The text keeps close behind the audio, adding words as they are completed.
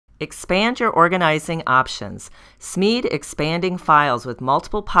Expand your organizing options. Smead expanding files with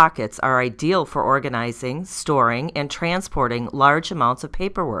multiple pockets are ideal for organizing, storing, and transporting large amounts of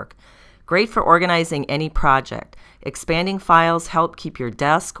paperwork. Great for organizing any project. Expanding files help keep your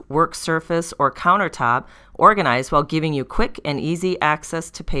desk, work surface, or countertop organized while giving you quick and easy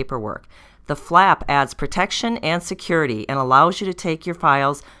access to paperwork. The flap adds protection and security and allows you to take your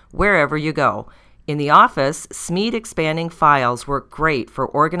files wherever you go. In the office, Smead expanding files work great for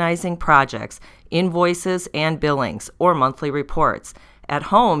organizing projects, invoices, and billings, or monthly reports. At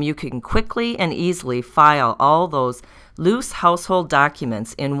home, you can quickly and easily file all those loose household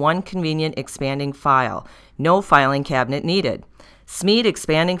documents in one convenient expanding file. No filing cabinet needed. Smead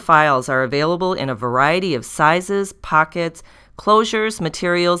expanding files are available in a variety of sizes, pockets, closures,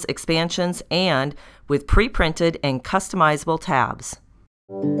 materials, expansions, and with pre-printed and customizable tabs.